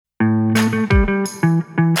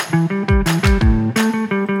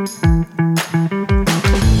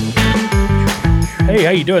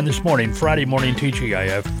you doing this morning? Friday morning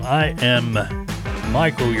TGIF. I am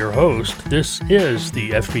Michael, your host. This is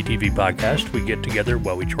the FBTV podcast. We get together,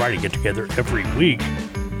 we try to get together every week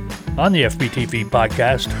on the FBTV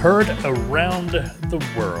podcast, heard around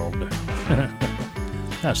the world.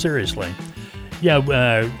 No, seriously.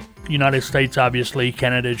 Yeah, United States, obviously,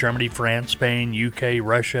 Canada, Germany, France, Spain, UK,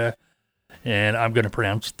 Russia, and I'm going to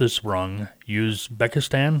pronounce this wrong.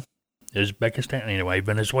 Uzbekistan? Anyway,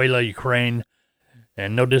 Venezuela, Ukraine,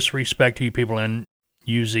 and no disrespect to you people in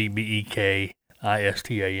Uzbekistan.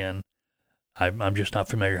 I'm just not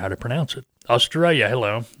familiar how to pronounce it. Australia,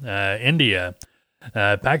 hello. India,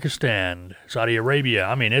 Pakistan, Saudi Arabia.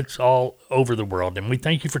 I mean, it's all over the world, and we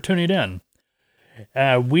thank you for tuning in.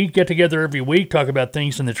 We get together every week, talk about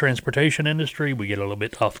things in the transportation industry. We get a little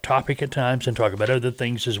bit off topic at times and talk about other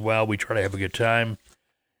things as well. We try to have a good time.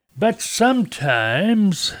 But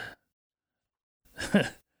sometimes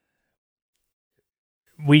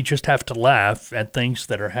we just have to laugh at things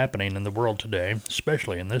that are happening in the world today,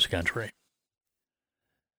 especially in this country.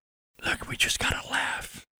 Look, we just gotta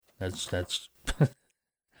laugh. That's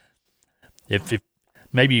if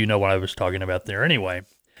maybe you know what I was talking about there. Anyway,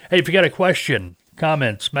 hey, if you got a question,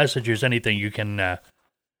 comments, messages, anything, you can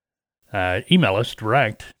email us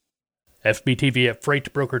direct.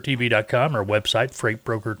 FBTV@freightbrokertv.com, our website,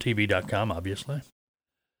 freightbrokertv.com, obviously.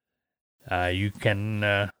 You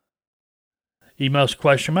can email us a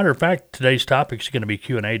question. Matter of fact, today's topic is going to be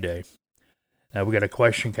Q&A day. We got a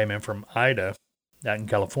question came in from Ida out in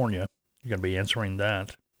California. You're going to be answering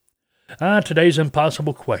that. Today's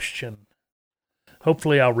impossible question.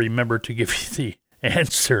 Hopefully I'll remember to give you the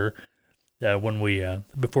answer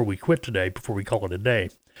before we quit today, before we call it a day.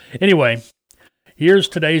 Anyway, here's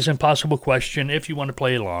today's impossible question if you want to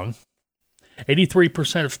play along.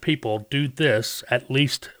 83% of people do this at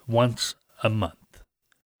least once a month.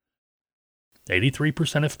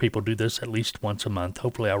 83% of people do this at least once a month.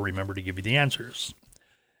 Hopefully I'll remember to give you the answers.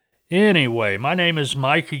 Anyway, my name is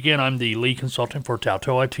Mike. Again, I'm the lead consultant for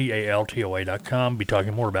Taltoa, TALTOA.com. Be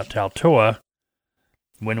talking more about Taltoa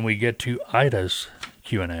when we get to Ida's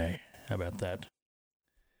Q&A. How about that?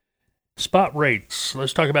 Spot rates.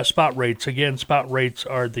 Let's talk about spot rates. Again, spot rates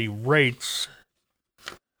are the rates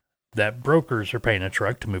that brokers are paying a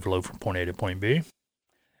truck to move a load from point A to point B.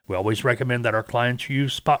 We always recommend that our clients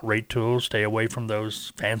use spot rate tools. Stay away from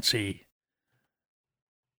those fancy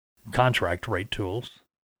contract rate tools.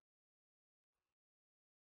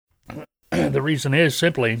 The reason is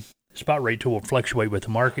simply, spot rate tool will fluctuate with the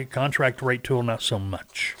market. Contract rate tool, not so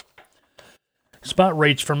much. Spot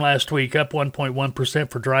rates from last week, up 1.1%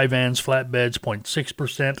 for dry vans, flatbeds,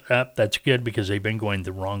 0.6% up. That's good because they've been going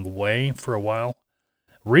the wrong way for a while.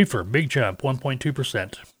 Reefer, big jump,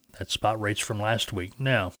 1.2%. That's spot rates from last week.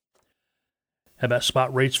 Now, how about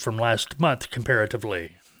spot rates from last month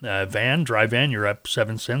comparatively? Dry van, you're up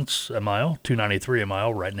 7 cents a mile, $2.93 a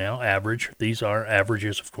mile right now, average. These are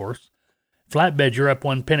averages, of course. Flatbed, you're up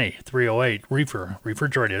 1 penny, $3.08. Reefer,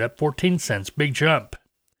 refrigerated, up 14 cents, big jump,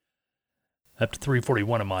 up to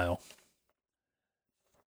 $3.41 a mile.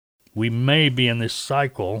 We may be in this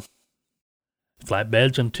cycle,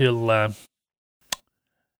 flatbeds, until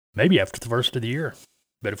maybe after the first of the year.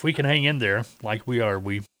 But if we can hang in there like we are,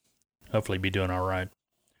 we hopefully be doing all right.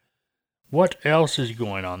 What else is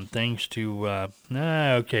going on? Things to,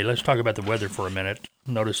 okay, let's talk about the weather for a minute.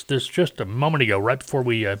 Notice this just a moment ago, right before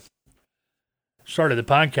we started the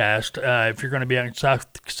podcast. If you're going to be out in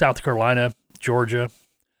South Carolina, Georgia,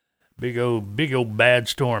 big old bad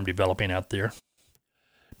storm developing out there.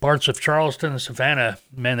 Parts of Charleston and Savannah,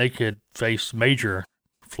 man, they could face major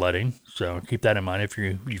flooding. So keep that in mind if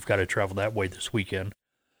you've got to travel that way this weekend.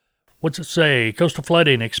 What's it say? Coastal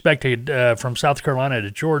flooding expected from South Carolina to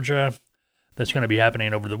Georgia. That's going to be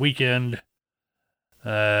happening over the weekend.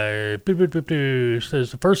 Says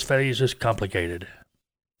the first phase is complicated.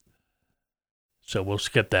 So we'll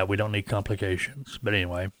skip that. We don't need complications. But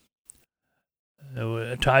anyway,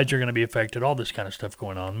 tides are going to be affected. All this kind of stuff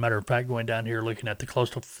going on. Matter of fact, going down here looking at the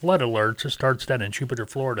coastal flood alerts, it starts down in Jupiter,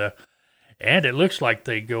 Florida. And it looks like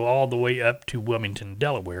they go all the way up to Wilmington,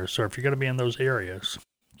 Delaware. So if you're going to be in those areas,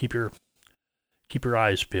 keep your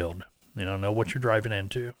eyes peeled. Know what you're driving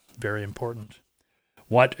into. Very important.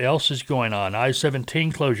 What else is going on?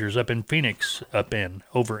 I-17 closures up in Phoenix,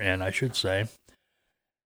 over in, I should say.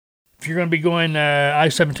 If you're going to be going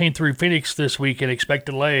I-17 through Phoenix this week and expect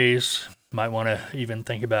delays, might want to even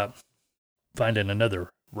think about finding another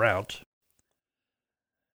route.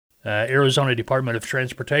 Arizona Department of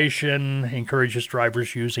Transportation encourages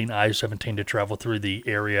drivers using I-17 to travel through the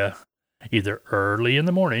area either early in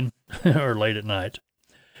the morning or late at night.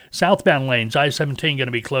 Southbound lanes, I-17 going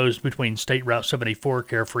to be closed between State Route 74,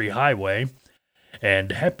 Carefree Highway,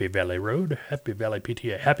 and Happy Valley Road, Happy Valley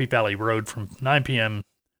PTA, Happy Valley Road from 9 p.m.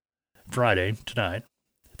 Friday, tonight,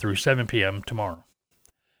 through 7 p.m. tomorrow.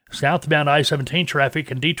 Southbound I-17 traffic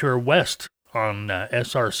can detour west on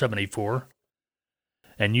SR-74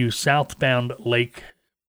 and use southbound Lake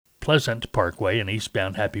Pleasant Parkway and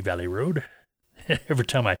eastbound Happy Valley Road. Every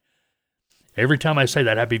time I say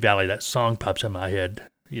that Happy Valley, that song pops in my head.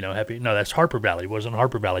 That's Harper Valley. It wasn't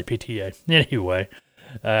Harper Valley PTA. Anyway,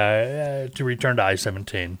 to return to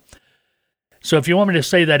I-17. So if you want me to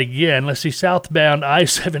say that again, let's see. Southbound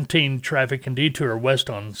I-17 traffic can detour west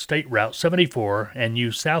on State Route 74 and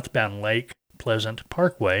use southbound Lake Pleasant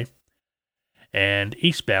Parkway and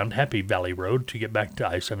eastbound Happy Valley Road to get back to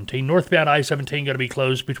I-17. Northbound I-17 going to be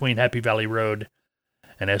closed between Happy Valley Road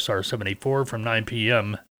and SR-74 from 9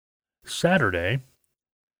 p.m. Saturday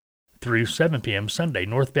through 7 p.m. Sunday.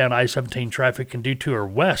 Northbound I-17 traffic can detour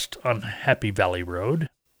west on Happy Valley Road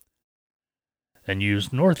and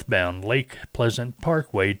use northbound Lake Pleasant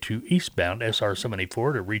Parkway to eastbound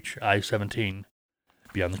SR-74 to reach I-17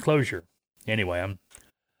 beyond the closure. Anyway,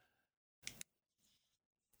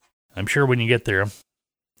 I'm sure when you get there,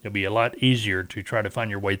 it'll be a lot easier to try to find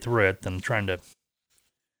your way through it than trying to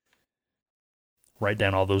write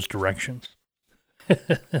down all those directions.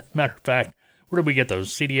 Matter of fact, where did we get those?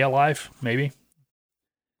 CDL Life, maybe?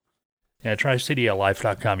 Yeah, try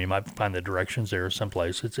cdllife.com. You might find the directions there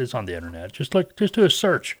someplace. It's on the internet. Just do a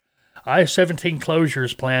search. I-17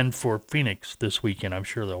 closures planned for Phoenix this weekend. I'm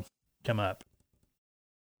sure they'll come up.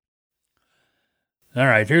 All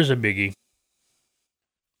right, here's a biggie.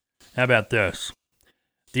 How about this?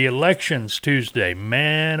 The elections Tuesday.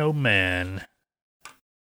 Man, oh man.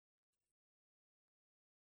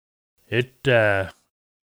 It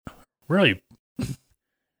really,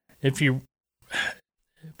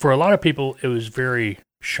 for a lot of people, it was very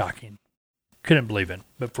shocking. Couldn't believe it.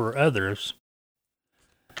 But for others,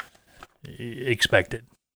 expected.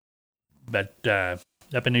 But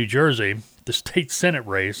up in New Jersey, the state Senate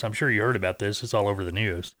race, I'm sure you heard about this. It's all over the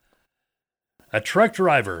news. A truck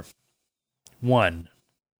driver won.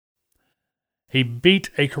 He beat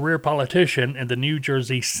a career politician in the New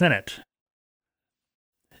Jersey Senate.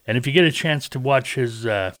 And if you get a chance to watch his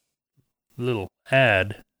little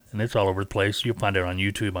ad, and it's all over the place, you'll find it on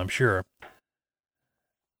YouTube, I'm sure.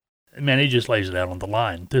 Man, he just lays it out on the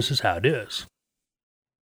line. This is how it is.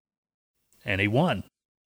 And he won.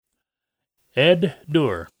 Ed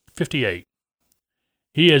Durr, 58.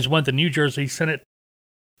 He has won the New Jersey Senate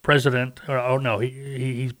President,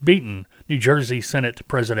 he's beaten New Jersey Senate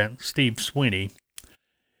President Steve Sweeney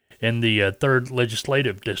in the 3rd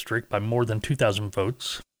Legislative District by more than 2,000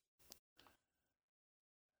 votes.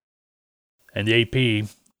 And the AP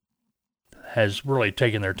has really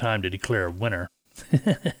taken their time to declare a winner.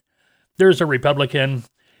 There's a Republican.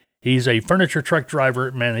 He's a furniture truck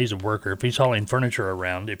driver. Man, he's a worker. If he's hauling furniture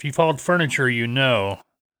around, if you've hauled furniture, you know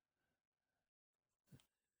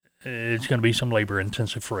it's going to be some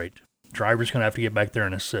labor-intensive freight. Driver's going to have to get back there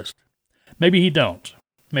and assist. Maybe he don't.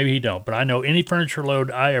 But I know any furniture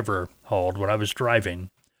load I ever hauled when I was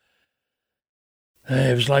driving,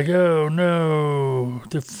 it was like, oh no,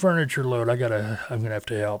 the furniture load. I'm going to have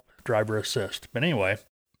to help driver assist. But anyway,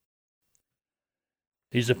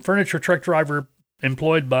 he's a furniture truck driver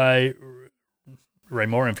employed by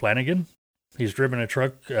Raymore and Flanagan. He's driven a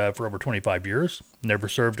truck for over 25 years, never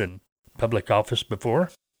served in public office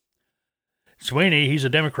before. Sweeney, he's a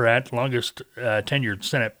Democrat, longest tenured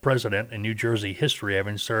Senate president in New Jersey history,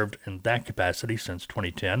 having served in that capacity since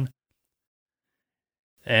 2010.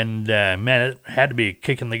 And, man, it had to be a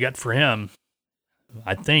kick in the gut for him.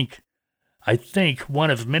 I think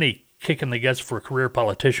one of many kick in the guts for career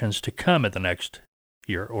politicians to come in the next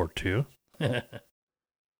year or two.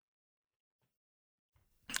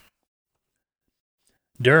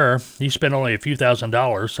 Durr, he spent only a few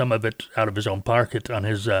 $1,000s, some of it out of his own pocket, on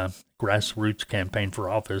his grassroots campaign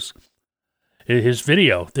for office. His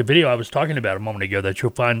video, the video I was talking about a moment ago that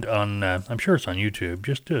you'll find on, I'm sure it's on YouTube,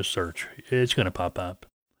 just do a search. It's going to pop up.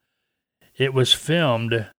 It was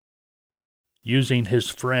filmed using his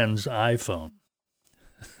friend's iPhone.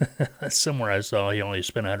 Somewhere I saw he only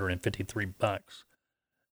spent $153,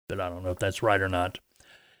 but I don't know if that's right or not.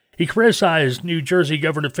 He criticized New Jersey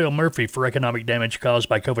Governor Phil Murphy for economic damage caused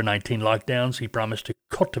by COVID-19 lockdowns. He promised to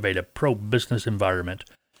cultivate a pro-business environment.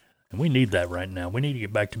 And we need that right now. We need to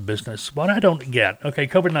get back to business. What I don't get, okay,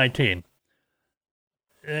 COVID-19.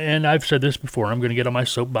 And I've said this before. I'm going to get on my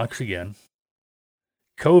soapbox again.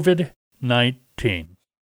 COVID-19.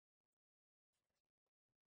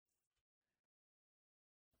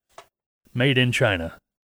 Made in China.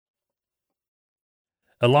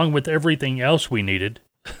 along with everything else we needed,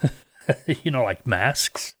 like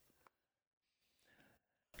masks.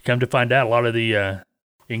 Come to find out, a lot of the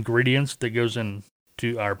ingredients that goes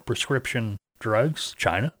into our prescription drugs,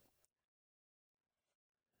 China.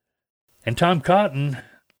 And Tom Cotton,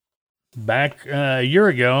 back a year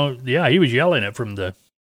ago, he was yelling it from the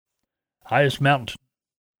highest mountain.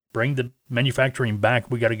 Bring the manufacturing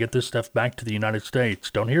back. We got to get this stuff back to the United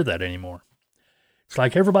States. Don't hear that anymore. It's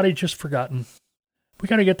like everybody just forgotten. We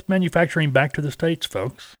got to get the manufacturing back to the States,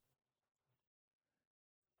 folks.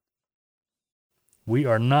 We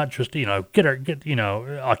are not just, get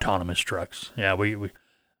autonomous trucks. Yeah, we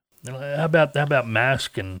how about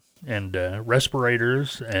masks and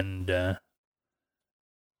respirators and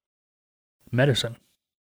medicine.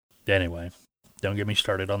 Anyway, don't get me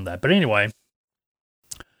started on that. But anyway,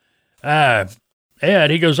 Ed,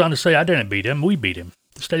 he goes on to say, I didn't beat him. We beat him.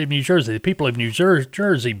 The state of New Jersey, the people of New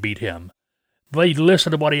Jersey beat him. They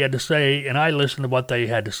listened to what he had to say, and I listened to what they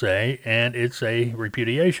had to say, and it's a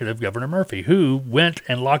repudiation of Governor Murphy, who went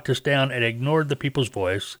and locked us down and ignored the people's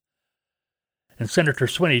voice. And Senator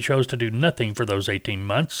Swinney chose to do nothing for those 18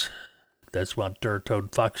 months. That's what Durr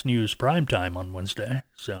told Fox News primetime on Wednesday.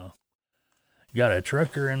 So, got a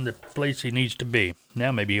trucker in the place he needs to be.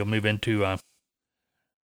 Now maybe he'll move into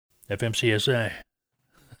FMCSA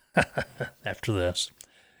after this.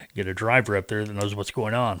 Get a driver up there that knows what's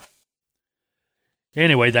going on.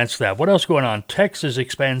 Anyway, that's that. What else going on? Texas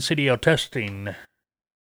expands CDL testing.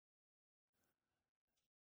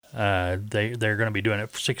 They're going to be doing it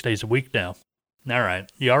for 6 days a week now. All right.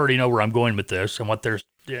 You already know where I'm going with this and what there's...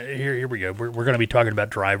 Here we go. We're going to be talking about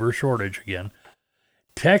driver shortage again.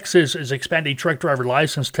 Texas is expanding truck driver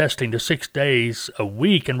license testing to 6 days a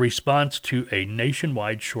week in response to a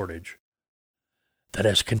nationwide shortage that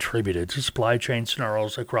has contributed to supply chain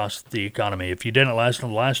snarls across the economy. If you didn't listen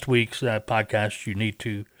to last week's podcast, you need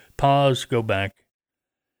to pause, go back,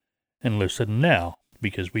 and listen now,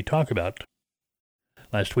 because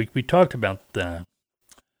last week we talked about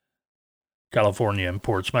California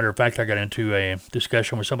imports. Matter of fact, I got into a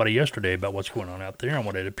discussion with somebody yesterday about what's going on out there and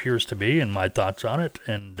what it appears to be and my thoughts on it,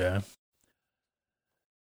 and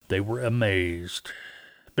they were amazed.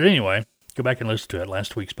 But anyway, go back and listen to it,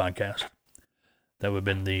 last week's podcast. That would have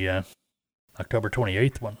been the October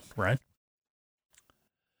 28th one, right?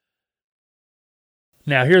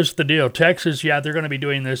 Now, here's the deal. Texas, they're going to be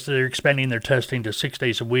doing this. They're expanding their testing to 6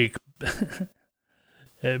 days a week.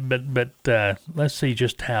 But let's see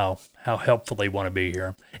just how helpful they want to be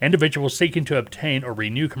here. Individuals seeking to obtain or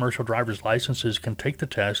renew commercial driver's licenses can take the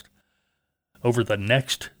test over the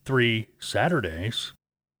next 3 Saturdays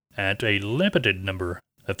at a limited number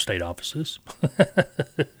of state offices.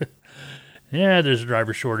 Yeah, there's a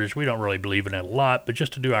driver shortage. We don't really believe in it a lot, but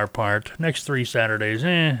just to do our part, next 3 Saturdays,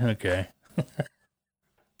 okay.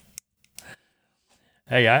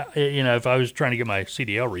 Hey, if I was trying to get my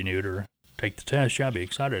CDL renewed or take the test, I'd be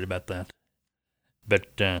excited about that. But,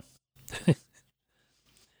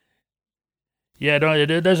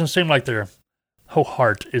 it doesn't seem like their whole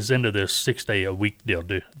heart is into this 6-day-a-week deal,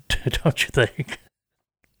 don't you think?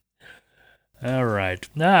 All right.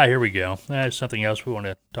 Here we go. That's something else we want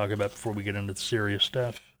to talk about before we get into the serious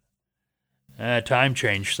stuff. Time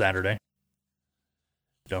change Saturday.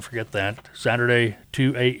 Don't forget that. Saturday,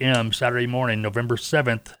 2 a.m., Saturday morning, November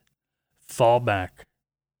 7th, fall back.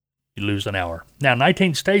 You lose an hour. Now,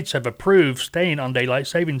 19 states have approved staying on daylight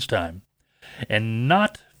savings time and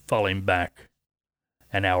not falling back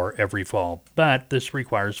an hour every fall. But this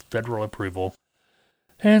requires federal approval,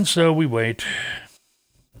 and so we wait.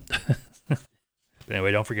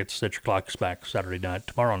 Anyway, don't forget to set your clocks back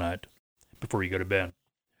tomorrow night, before you go to bed.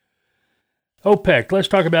 OPEC, let's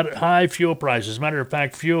talk about high fuel prices. Matter of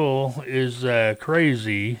fact, fuel is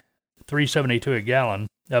crazy, $3.72 a gallon,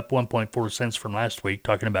 up 1.4 cents from last week,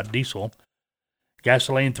 talking about diesel.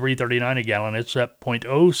 Gasoline, $3.39 a gallon, it's up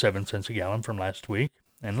 0.07 cents a gallon from last week.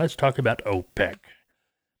 And let's talk about OPEC.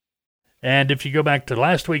 And if you go back to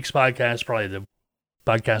last week's podcast, probably the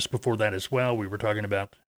podcast before that as well, we were talking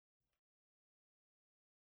about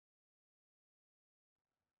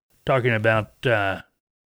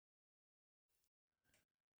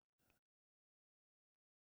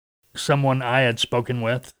someone I had spoken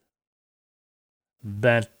with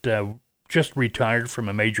that just retired from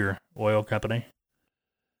a major oil company.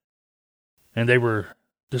 And they were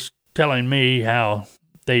just telling me how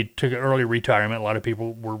they took an early retirement. A lot of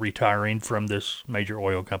people were retiring from this major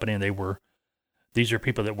oil company, and these are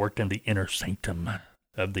people that worked in the inner sanctum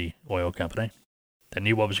of the oil company that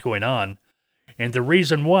knew what was going on. And the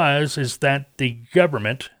reason is that the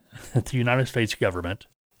government, the United States government,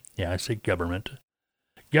 I say government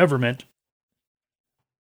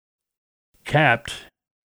capped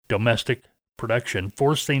domestic production,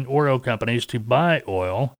 forcing oil companies to buy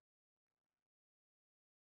oil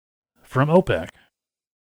from OPEC.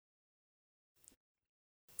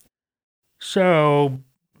 So,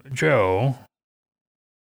 Joe,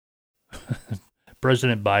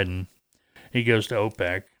 President Biden, he goes to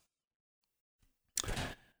OPEC.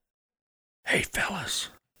 Hey, fellas.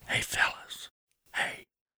 Hey.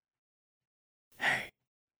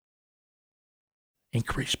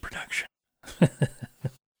 Increase production.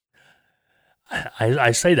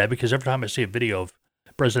 I say that because every time I see a video of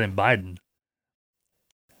President Biden,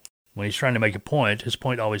 when he's trying to make a point, his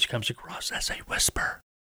point always comes across as a whisper.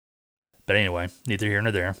 But anyway, neither here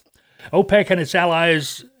nor there. OPEC and its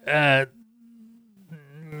allies,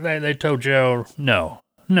 they told Joe, no.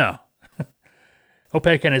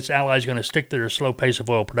 OPEC and its allies are going to stick to their slow pace of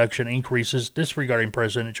oil production increases, disregarding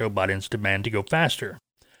President Joe Biden's demand to go faster.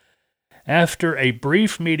 After a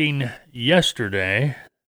brief meeting yesterday,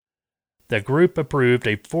 the group approved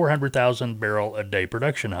a 400,000 barrel a day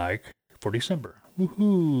production hike for December.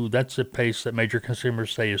 Woohoo! That's a pace that major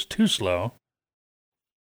consumers say is too slow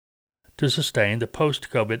to sustain the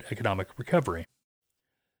post-COVID economic recovery.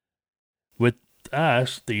 With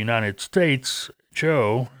us, the United States,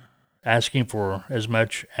 Joe, asking for as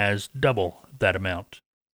much as double that amount.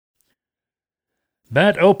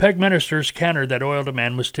 But OPEC ministers countered that oil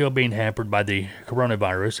demand was still being hampered by the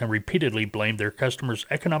coronavirus and repeatedly blamed their customers'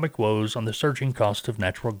 economic woes on the surging cost of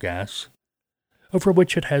natural gas, over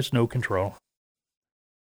which it has no control.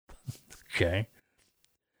 Okay.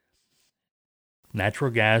 Natural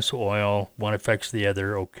gas, oil, one affects the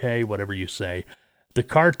other, okay, whatever you say. The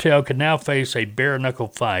cartel could now face a bare-knuckle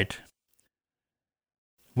fight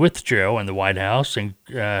with Joe in the White House and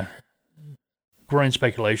growing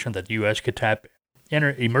speculation that the U.S. could tap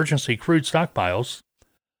emergency crude stockpiles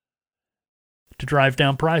to drive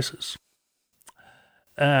down prices.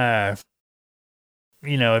 If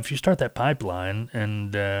you start that pipeline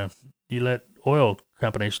and you let oil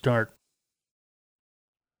companies start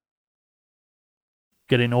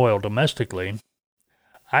getting oil domestically,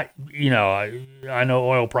 I know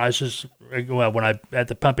oil prices. Well, when I at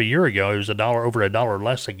the pump a year ago, it was over $1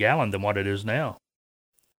 less a gallon than what it is now.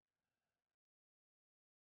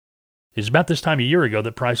 It's about this time a year ago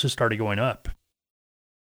that prices started going up.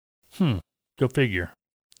 Go figure.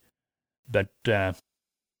 But come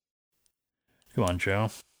on, Joe.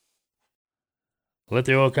 Let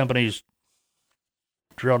the oil companies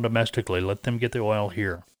drill domestically. Let them get the oil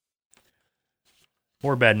here.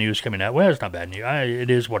 More bad news coming out. Well, it's not bad news. It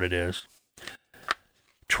is what it is.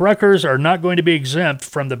 Truckers are not going to be exempt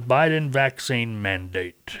from the Biden vaccine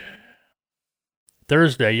mandate.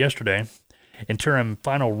 Yesterday, interim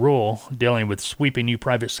final rule dealing with sweeping new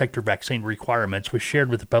private sector vaccine requirements was shared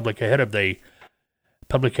with the public ahead of the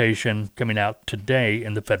publication coming out today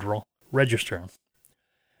in the Federal Register.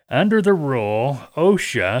 Under the rule,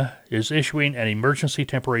 OSHA is issuing an emergency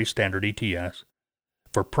temporary standard ETS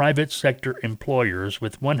for private sector employers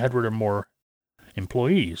with 100 or more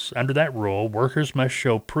employees. Under that rule, workers must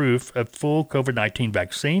show proof of full COVID-19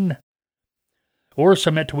 vaccine or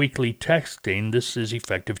submit to weekly testing. This is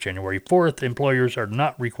effective January 4th. Employers are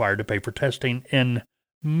not required to pay for testing in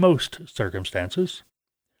most circumstances.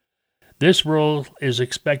 This rule is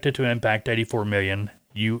expected to impact 84 million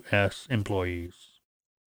U.S. employees.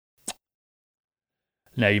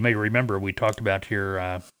 Now, you may remember we talked about here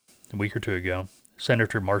a week or two ago,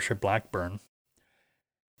 Senator Marsha Blackburn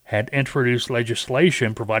had introduced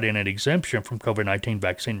legislation providing an exemption from COVID-19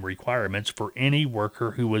 vaccine requirements for any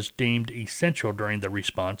worker who was deemed essential during the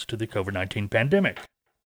response to the COVID-19 pandemic.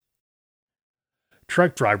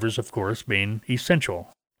 Truck drivers, of course, being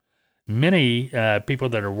essential. Many people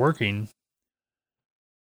that are working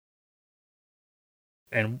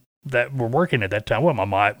and that were working at that time, well,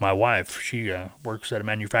 my wife, she works at a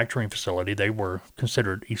manufacturing facility. They were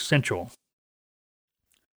considered essential.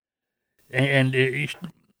 And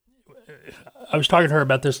I was talking to her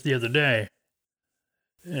about this the other day,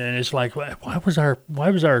 and it's like, why was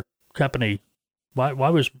our company, why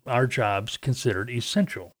was our jobs considered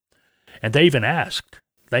essential? And they even asked,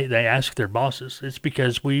 they asked their bosses. It's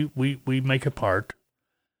because we make a part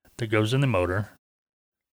that goes in the motor,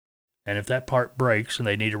 and if that part breaks and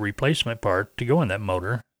they need a replacement part to go in that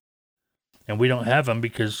motor, and we don't have them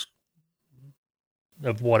because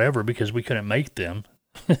of whatever, because we couldn't make them,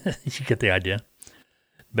 you get the idea.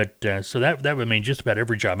 But so that would mean just about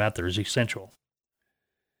every job out there is essential.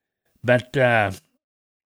 But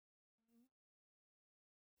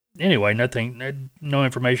anyway, no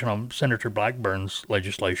information on Senator Blackburn's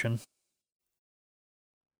legislation.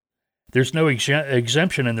 There's no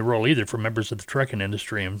exemption in the rule either for members of the trucking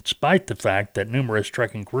industry, in spite the fact that numerous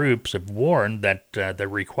trucking groups have warned that the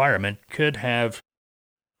requirement could have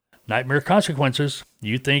nightmare consequences.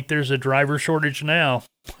 You think there's a driver shortage now.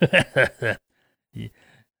 Let's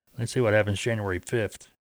see what happens January 5th,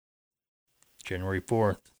 January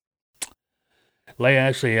 4th.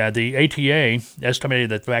 Actually, the ATA estimated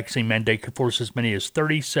that the vaccine mandate could force as many as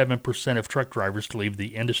 37% of truck drivers to leave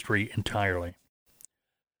the industry entirely.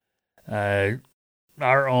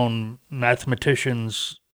 Our own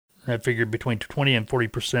mathematicians have figured between 20 and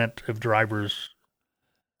 40% of drivers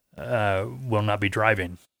will not be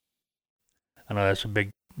driving. I know that's a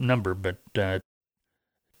big number, but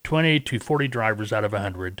 20 to 40 drivers out of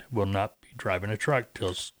 100 will not be driving a truck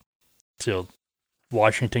till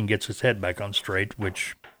Washington gets its head back on straight,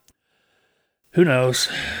 which, who knows?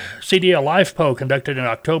 CDL Life poll conducted in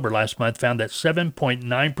October last month found that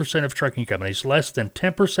 7.9% of trucking companies, less than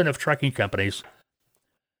 10% of trucking companies,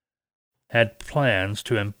 had plans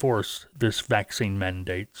to enforce this vaccine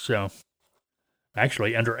mandate. So,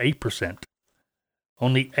 actually, under 8%.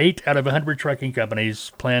 Only 8 out of 100 trucking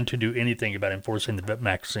companies plan to do anything about enforcing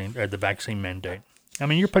the vaccine mandate. I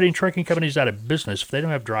mean, you're putting trucking companies out of business. If they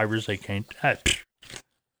don't have drivers, they can't.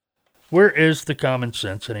 Where is the common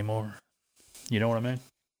sense anymore? You know what I mean?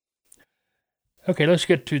 Okay, let's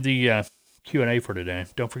get to the Q&A for today.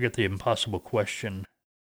 Don't forget the impossible question.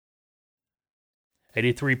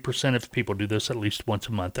 83% of people do this at least once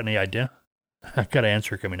a month. Any idea? I've got an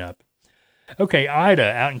answer coming up. Okay,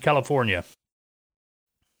 Ida out in California.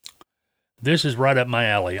 This is right up my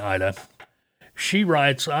alley, Ida. She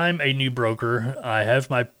writes, I'm a new broker. I have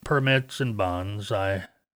my permits and bonds. I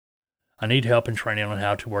need help and training on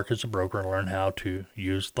how to work as a broker and learn how to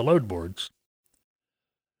use the load boards.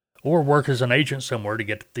 Or work as an agent somewhere to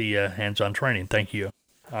get the hands-on training. Thank you,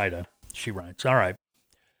 Ida. She writes, all right.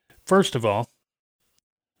 First of all,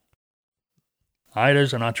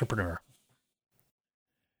 Ida's an entrepreneur.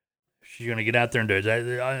 She's going to get out there and do it.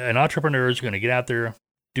 An entrepreneur is going to get out there,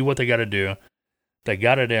 do what they got to do. They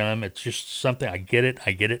got it in them. It's just something. I get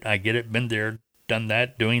it. Been there, done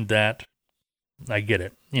that, doing that. I get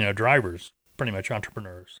it. You know, drivers, pretty much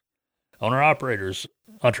entrepreneurs. Owner-operators,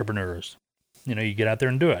 entrepreneurs. You know, you get out there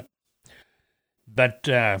and do it. But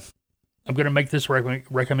I'm going to make this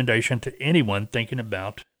recommendation to anyone thinking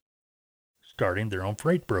about starting their own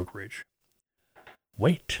freight brokerage.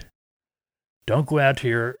 Wait. Don't go out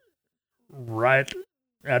here right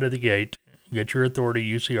out of the gate. Get your authority,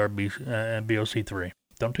 UCR, BOC3.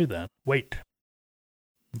 Don't do that. Wait.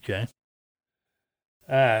 Okay.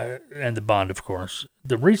 And the bond, of course.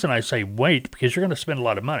 The reason I say wait, because you're going to spend a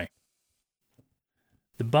lot of money.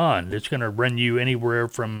 The bond, it's going to run you anywhere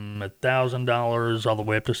from $1,000 all the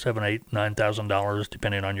way up to $7,000, $8,000, $9,000,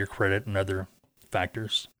 depending on your credit and other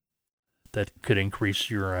factors that could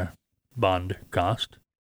increase your bond cost.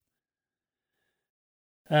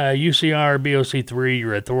 UCR, BOC3,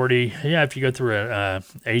 your authority. Yeah, if you go through a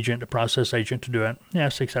process agent to do it, yeah,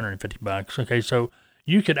 $650. Okay, so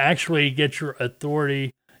you could actually get your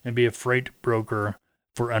authority and be a freight broker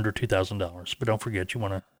for under $2,000. But don't forget, you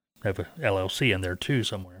want to have a LLC in there too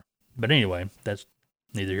somewhere. But anyway, that's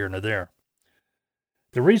neither here nor there.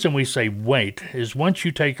 The reason we say wait is once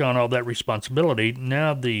you take on all that responsibility,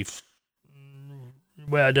 now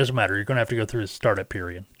well, it doesn't matter. You're going to have to go through the startup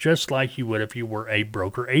period, just like you would if you were a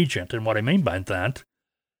broker agent. And what I mean by that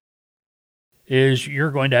is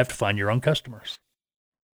you're going to have to find your own customers.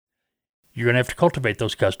 You're going to have to cultivate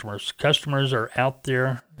those customers. Customers are out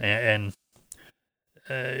there, and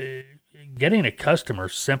getting a customer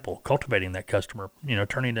is simple. Cultivating that customer,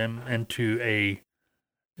 turning them into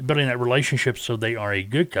building that relationship so they are a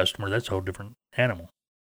good customer, that's a whole different animal.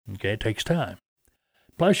 Okay, it takes time.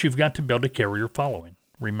 Plus, you've got to build a carrier following.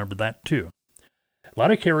 Remember that too. A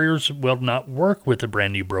lot of carriers will not work with a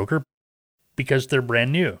brand new broker because they're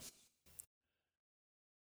brand new.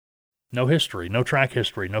 No history, no track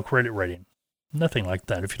history, no credit rating, nothing like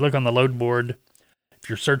that. If you look on the load board, if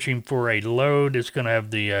you're searching for a load, it's going to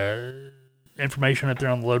have the information up there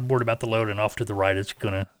on the load board about the load, and off to the right, it's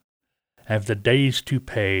going to have the days to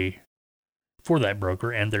pay for that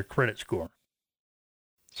broker and their credit score.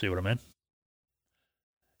 See what I mean?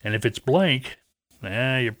 And if it's blank,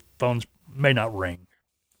 your phones may not ring.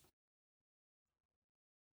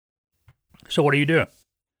 So what do?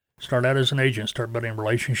 Start out as an agent, start building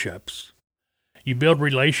relationships. You build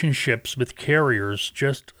relationships with carriers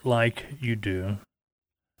just like you do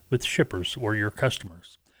with shippers or your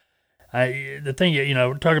customers. The thing,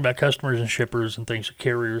 we're talking about customers and shippers and things,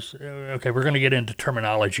 carriers. Okay, we're going to get into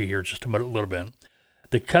terminology here just a little bit.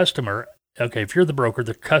 The customer okay, if you're the broker,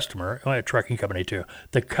 the customer, a trucking company too,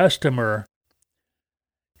 the customer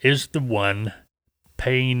is the one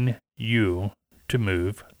paying you to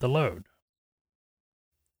move the load.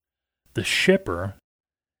 The shipper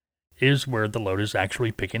is where the load is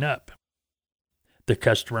actually picking up. The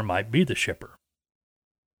customer might be the shipper.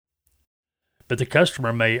 But the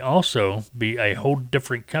customer may also be a whole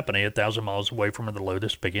different company 1,000 miles away from where the load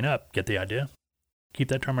is picking up. Get the idea? Keep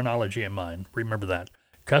that terminology in mind. Remember that.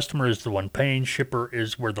 Customer is the one paying. Shipper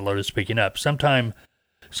is where the load is picking up. Sometimes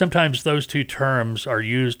those two terms are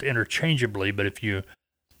used interchangeably, but if you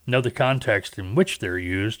know the context in which they're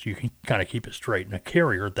used, you can kind of keep it straight. And a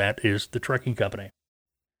carrier, that is the trucking company.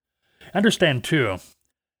 Understand, too,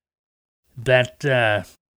 that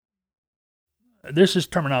this is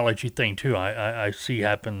terminology thing, too, I see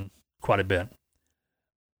happen quite a bit.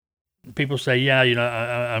 People say, yeah,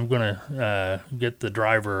 I'm going to get the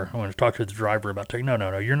driver, I want to talk to the driver about taking,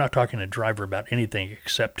 no, you're not talking to the driver about anything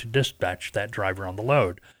except to dispatch that driver on the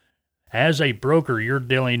load. As a broker, you're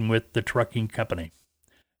dealing with the trucking company.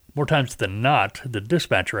 More times than not, the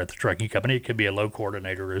dispatcher at the trucking company, it could be a load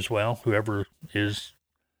coordinator as well, whoever is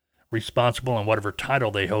responsible and whatever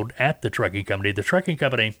title they hold at the trucking company. The trucking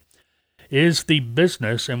company is the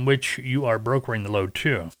business in which you are brokering the load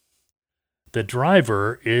to. The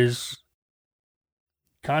driver is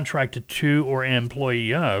contracted to or an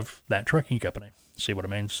employee of that trucking company. See what I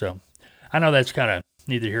mean? So I know that's kind of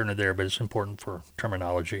neither here nor there, but it's important for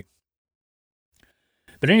terminology.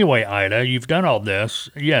 But anyway, Ida, you've done all this.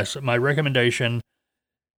 Yes, my recommendation,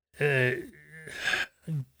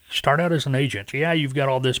 start out as an agent. Yeah, you've got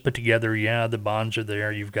all this put together. Yeah, the bonds are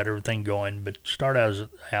there. You've got everything going. But start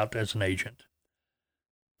out as an agent,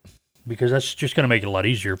 because that's just going to make it a lot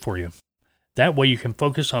easier for you. That way you can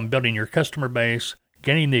focus on building your customer base,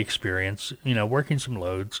 getting the experience, working some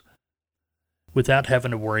loads without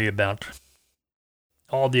having to worry about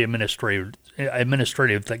all the administrative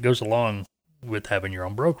that goes along with having your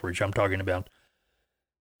own brokerage. I'm talking about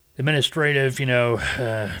administrative,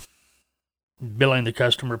 billing the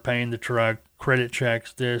customer, paying the truck, credit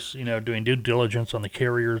checks, doing due diligence on the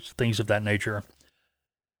carriers, things of that nature.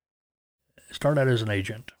 Start out as an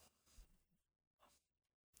agent.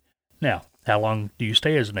 Now, how long do you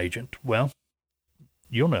stay as an agent? Well,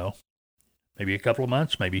 you'll know. Maybe a couple of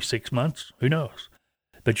months, maybe 6 months, who knows?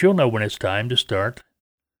 But you'll know when it's time to start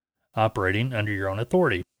operating under your own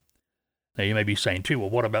authority. Now, you may be saying too, well,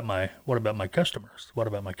 what about my customers? What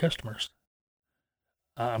about my customers?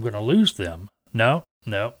 I'm going to lose them. No.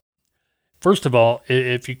 First of all,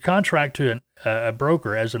 if you contract to a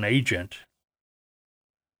broker as an agent,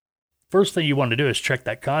 first thing you want to do is check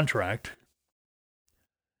that contract.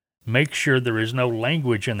 Make sure there is no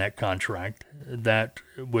language in that contract that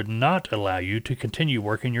would not allow you to continue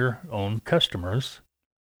working your own customers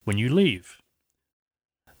when you leave.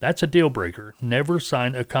 That's a deal breaker. Never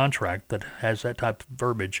sign a contract that has that type of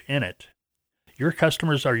verbiage in it. Your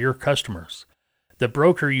customers are your customers. The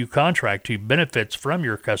broker you contract to benefits from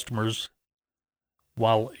your customers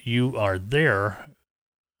while you are there,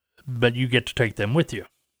 but you get to take them with you.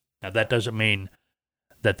 Now, that doesn't mean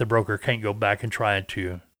that the broker can't go back and try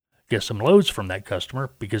to get some loads from that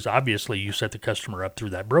customer, because obviously you set the customer up through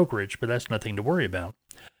that brokerage, but that's nothing to worry about.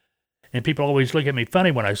 And people always look at me funny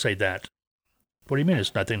when I say that. What do you mean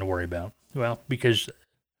it's nothing to worry about? Well, because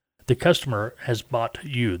the customer has bought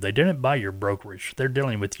you. They didn't buy your brokerage. They're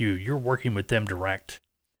dealing with you. You're working with them direct.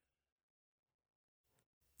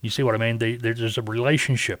 You see what I mean? There's a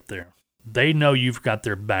relationship there. They know you've got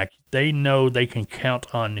their back. They know they can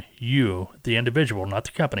count on you, the individual, not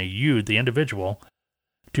the company, you, the individual,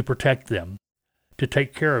 to protect them, to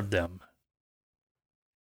take care of them,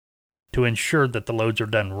 to ensure that the loads are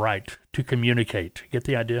done right, to communicate. Get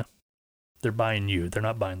the idea? They're buying you. They're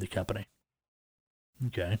not buying the company.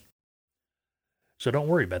 Okay. So don't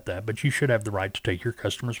worry about that, but you should have the right to take your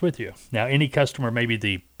customers with you. Now, any customer, maybe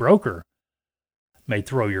the broker may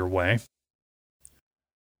throw your way.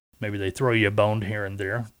 Maybe they throw you a bone here and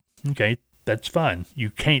there. Okay, that's fine. You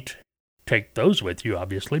can't take those with you,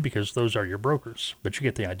 obviously, because those are your brokers. But you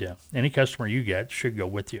get the idea. Any customer you get should go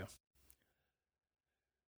with you.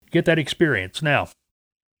 Get that experience. Now,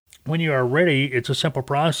 when you are ready, it's a simple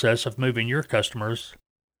process of moving your customers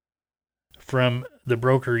from the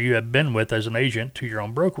broker you have been with as an agent to your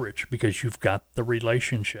own brokerage, because you've got the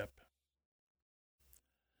relationship.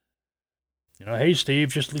 Hey, Steve,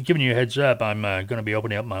 just giving you a heads up, I'm going to be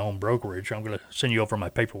opening up my own brokerage. I'm going to send you over my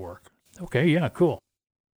paperwork. Okay, yeah, cool.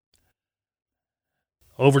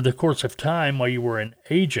 Over the course of time, while you were an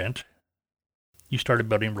agent, you started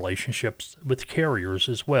building relationships with carriers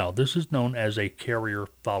as well. This is known as a carrier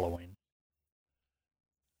following.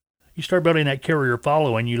 You start building that carrier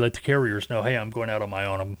following, you let the carriers know, hey, I'm going out on my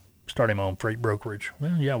own. I'm starting my own freight brokerage.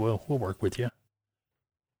 Well, yeah, we'll work with you.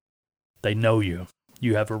 They know you.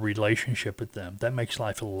 You have a relationship with them. That makes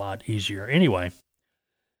life a lot easier. Anyway,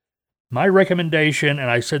 my recommendation, and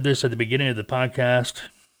I said this at the beginning of the podcast,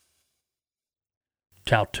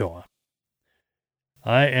 Tautoa.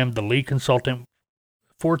 I am the lead consultant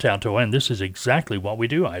for Tautoa, and this is exactly what we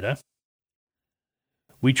do, Ida.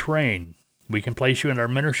 We train. We can place you in our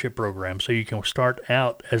mentorship program so you can start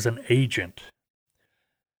out as an agent.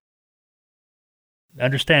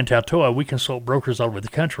 Understand, Tautoa, we consult brokers all over the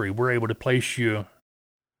country. We're able to place you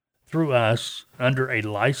through us under a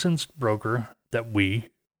licensed broker that we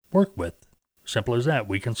work with. Simple as that.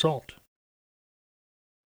 We consult.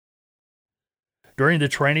 During the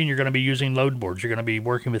training, you're going to be using load boards. You're going to be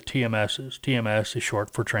working with TMSs. TMS is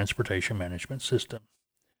short for Transportation Management System.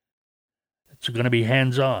 It's going to be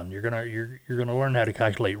hands-on. You're going to learn how to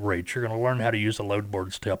calculate rates. You're going to learn how to use the load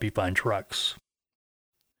boards to help you find trucks.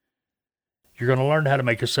 You're going to learn how to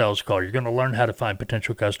make a sales call. You're going to learn how to find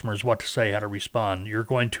potential customers, what to say, how to respond. You're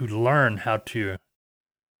going to learn how to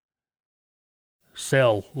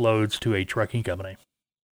sell loads to a trucking company.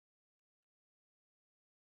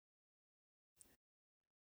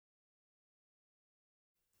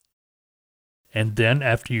 And then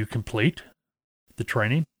after you complete the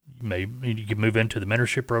training, you can move into the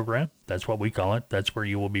mentorship program. That's what we call it. That's where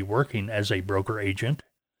you will be working as a broker agent.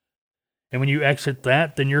 And when you exit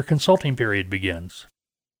that, then your consulting period begins.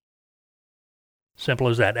 Simple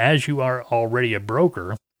as that. As you are already a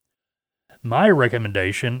broker, my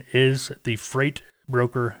recommendation is the Freight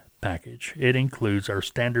Broker Package. It includes our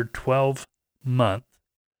standard 12-month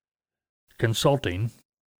consulting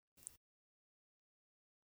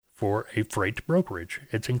for a freight brokerage.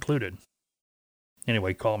 It's included.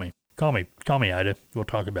 Anyway, call me, Ida. We'll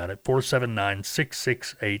talk about it.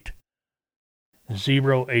 479-668-0838.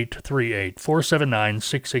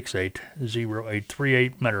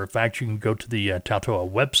 479-668-0838. Matter of fact, you can go to the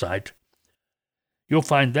Tautoa website. You'll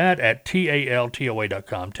find that at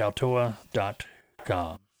taltoa.com,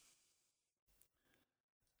 tautoa.com.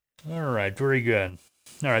 All right, very good.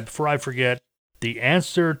 All right, before I forget, the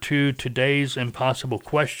answer to today's impossible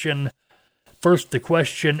question. First, the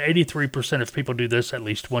question, 83% of people do this at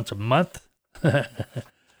least once a month.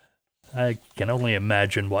 I can only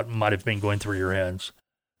imagine what might have been going through your heads.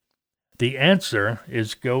 The answer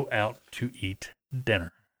is go out to eat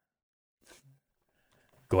dinner.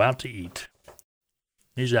 Go out to eat.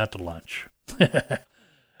 He's out to lunch.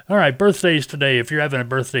 All right, birthdays today. If you're having a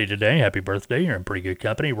birthday today, happy birthday. You're in pretty good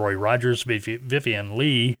company. Roy Rogers, Vivian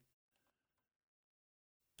Lee,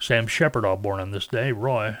 Sam Shepard, all born on this day.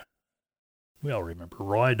 Roy. We all remember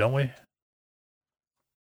Roy, don't we?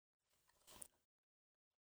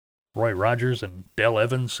 Roy Rogers and Dale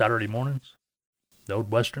Evans, Saturday mornings. The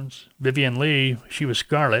old westerns. Vivian Lee, she was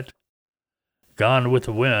Scarlet. Gone with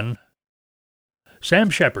the Wind.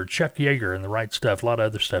 Sam Shepard, Chuck Yeager, and The Right Stuff. A lot of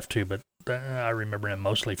other stuff too, but I remember him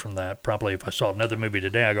mostly from that. Probably if I saw another movie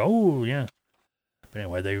today, I go, oh, yeah. But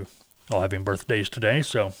anyway, they all having birthdays today,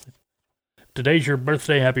 so if today's your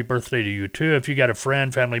birthday, happy birthday to you too. If you got a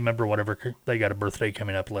friend, family member, whatever, they got a birthday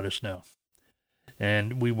coming up, let us know.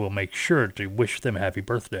 And we will make sure to wish them a happy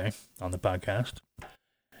birthday on the podcast.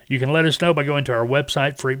 You can let us know by going to our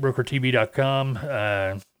website,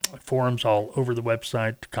 freightbrokertv.com. Forums all over the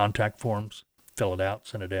website, contact forms. Fill it out,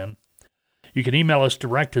 send it in. You can email us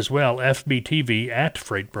direct as well,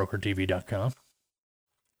 fbtv@freightbrokertv.com.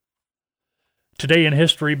 Today in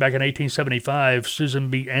history, back in 1875, Susan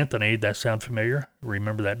B. Anthony, that sound familiar?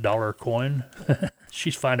 Remember that dollar coin?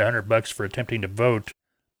 She's fined $100 for attempting to vote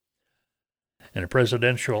in a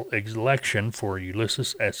presidential election for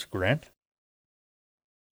Ulysses S. Grant.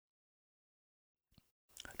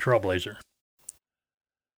 Trailblazer.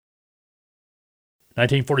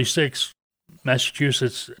 1946,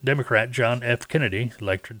 Massachusetts Democrat John F. Kennedy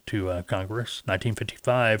elected to Congress.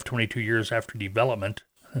 1955, 22 years after development.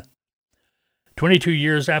 22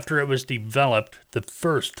 years after it was developed, the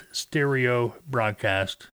first stereo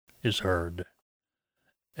broadcast is heard.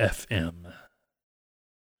 FM.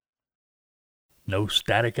 No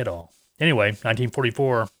static at all. Anyway,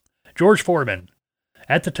 1944, George Foreman.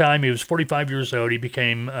 At the time, he was 45 years old. He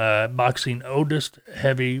became boxing oldest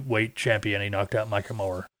heavyweight champion. He knocked out Mike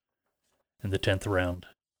Moore in the 10th round.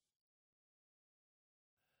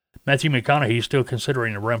 Matthew McConaughey is still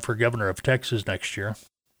considering a run for governor of Texas next year.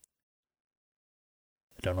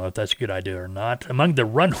 I don't know if that's a good idea or not. Among the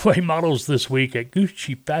runway models this week at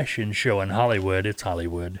Gucci Fashion Show in Hollywood, it's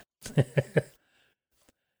Hollywood.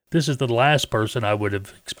 This is the last person I would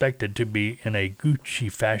have expected to be in a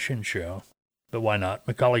Gucci fashion show. But why not?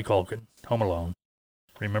 Macaulay Culkin, Home Alone.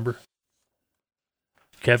 Remember?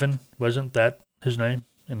 Kevin, wasn't that his name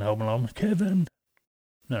in Home Alone? Kevin.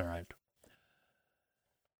 All right.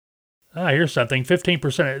 Here's something.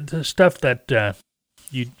 15% of the stuff that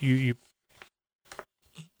you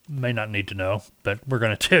may not need to know, but we're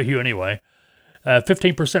going to tell you anyway.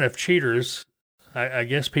 15% of cheaters, I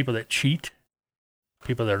guess people that cheat,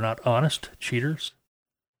 people that are not honest, cheaters.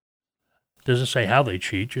 Doesn't say how they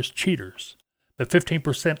cheat, just cheaters. But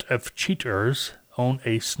 15% of cheaters own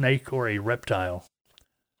a snake or a reptile.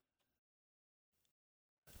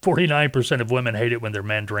 49% of women hate it when their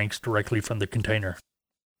man drinks directly from the container.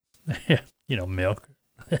 Milk.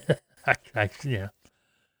 Yeah.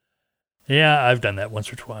 Yeah, I've done that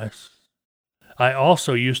once or twice. I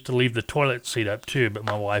also used to leave the toilet seat up too, but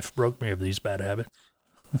my wife broke me of these bad habits.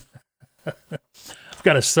 I've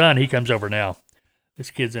got a son. He comes over now. This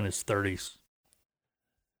kid's in his 30s.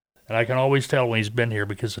 And I can always tell when he's been here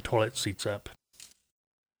because the toilet seat's up.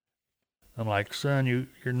 I'm like, son,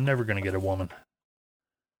 you're never going to get a woman.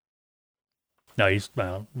 No,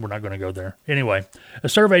 we're not going to go there. Anyway, a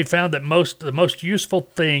survey found that the most useful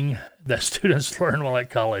thing that students learn while at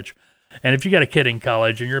college, and if you got a kid in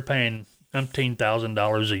college and you're paying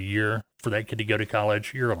 $15,000 a year for that kid to go to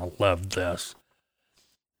college, you're going to love this.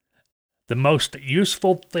 The most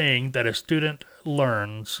useful thing that a student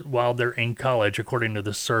learns while they're in college, according to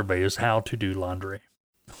this survey, is how to do laundry.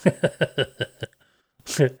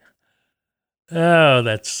 Oh,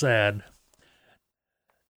 that's sad.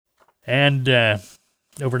 And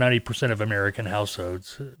over 90% of American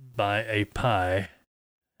households buy a pie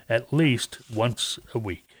at least once a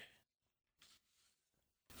week.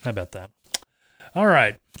 How about that? All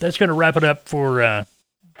right, that's going to wrap it up for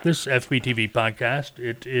this FBTV podcast.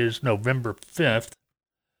 It is November 5th,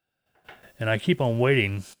 and I keep on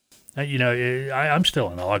waiting. I'm still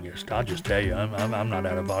in August. I'll just tell you, I'm not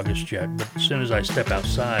out of August yet. But as soon as I step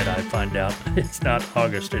outside, I find out it's not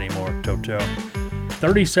August anymore. Toto.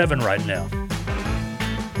 37 right now.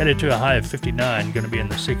 Headed to a high of 59. Going to be in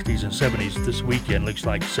the 60s and 70s this weekend. Looks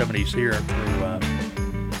like 70s here through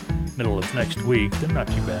middle of next week. They're not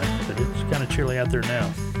too bad, but it's kind of chilly out there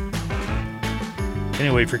now.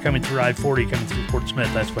 Anyway, if you're coming through I-40, coming through Fort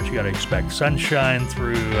Smith, that's what you got to expect. Sunshine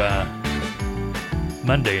through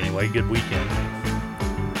Monday anyway. Good weekend.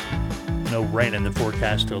 No rain in the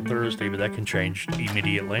forecast till Thursday, but that can change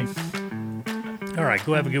immediately. All right,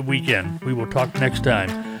 go have a good weekend. We will talk next time.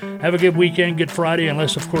 Have a good weekend, good Friday,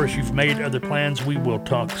 unless, of course, you've made other plans. We will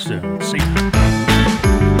talk soon. See you.